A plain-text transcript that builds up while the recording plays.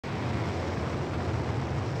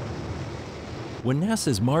When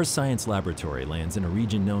NASA's Mars Science Laboratory lands in a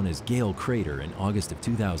region known as Gale Crater in August of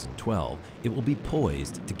 2012, it will be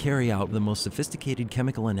poised to carry out the most sophisticated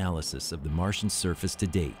chemical analysis of the Martian surface to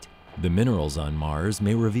date. The minerals on Mars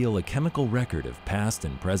may reveal a chemical record of past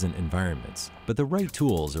and present environments, but the right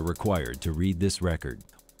tools are required to read this record.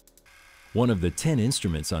 One of the 10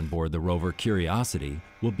 instruments on board the rover Curiosity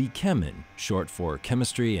will be CheMin, short for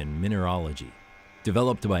Chemistry and Mineralogy.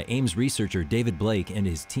 Developed by Ames researcher David Blake and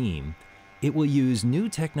his team, it will use new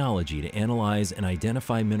technology to analyze and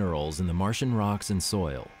identify minerals in the Martian rocks and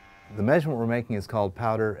soil. The measurement we're making is called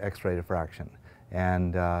Powder X-Ray Diffraction,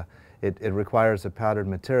 and it requires a powdered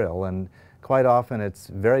material, and quite often it's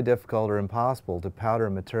very difficult or impossible to powder a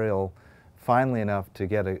material finely enough to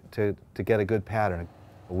get a good pattern.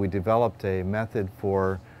 We developed a method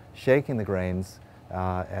for shaking the grains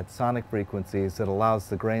at sonic frequencies that allows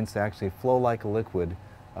the grains to actually flow like a liquid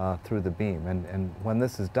through the beam, and when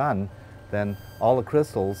this is done, then all the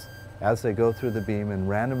crystals, as they go through the beam in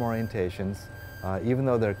random orientations, even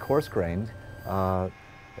though they're coarse-grained,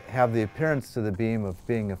 have the appearance to the beam of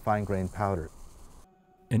being a fine-grained powder.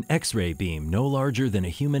 An X-ray beam no larger than a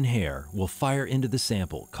human hair will fire into the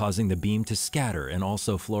sample, causing the beam to scatter and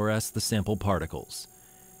also fluoresce the sample particles.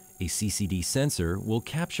 A CCD sensor will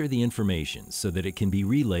capture the information so that it can be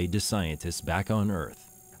relayed to scientists back on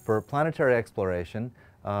Earth. For planetary exploration,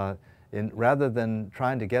 rather than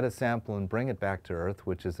trying to get a sample and bring it back to Earth,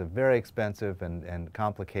 which is a very expensive and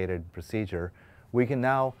complicated procedure, we can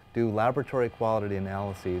now do laboratory quality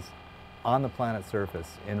analyses on the planet's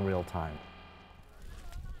surface in real time.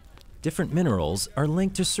 Different minerals are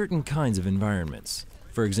linked to certain kinds of environments.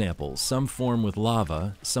 For example, some form with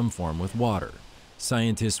lava, some form with water.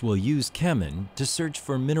 Scientists will use CheMin to search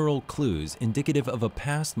for mineral clues indicative of a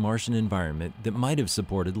past Martian environment that might have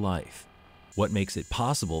supported life. What makes it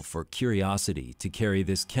possible for Curiosity to carry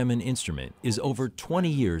this CheMin instrument is over 20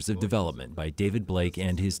 years of development by David Blake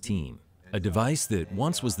and his team. A device that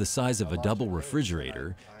once was the size of a double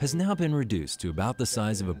refrigerator has now been reduced to about the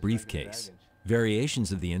size of a briefcase.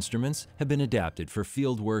 Variations of the instruments have been adapted for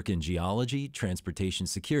field work in geology, transportation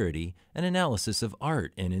security, and analysis of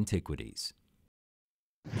art and antiquities.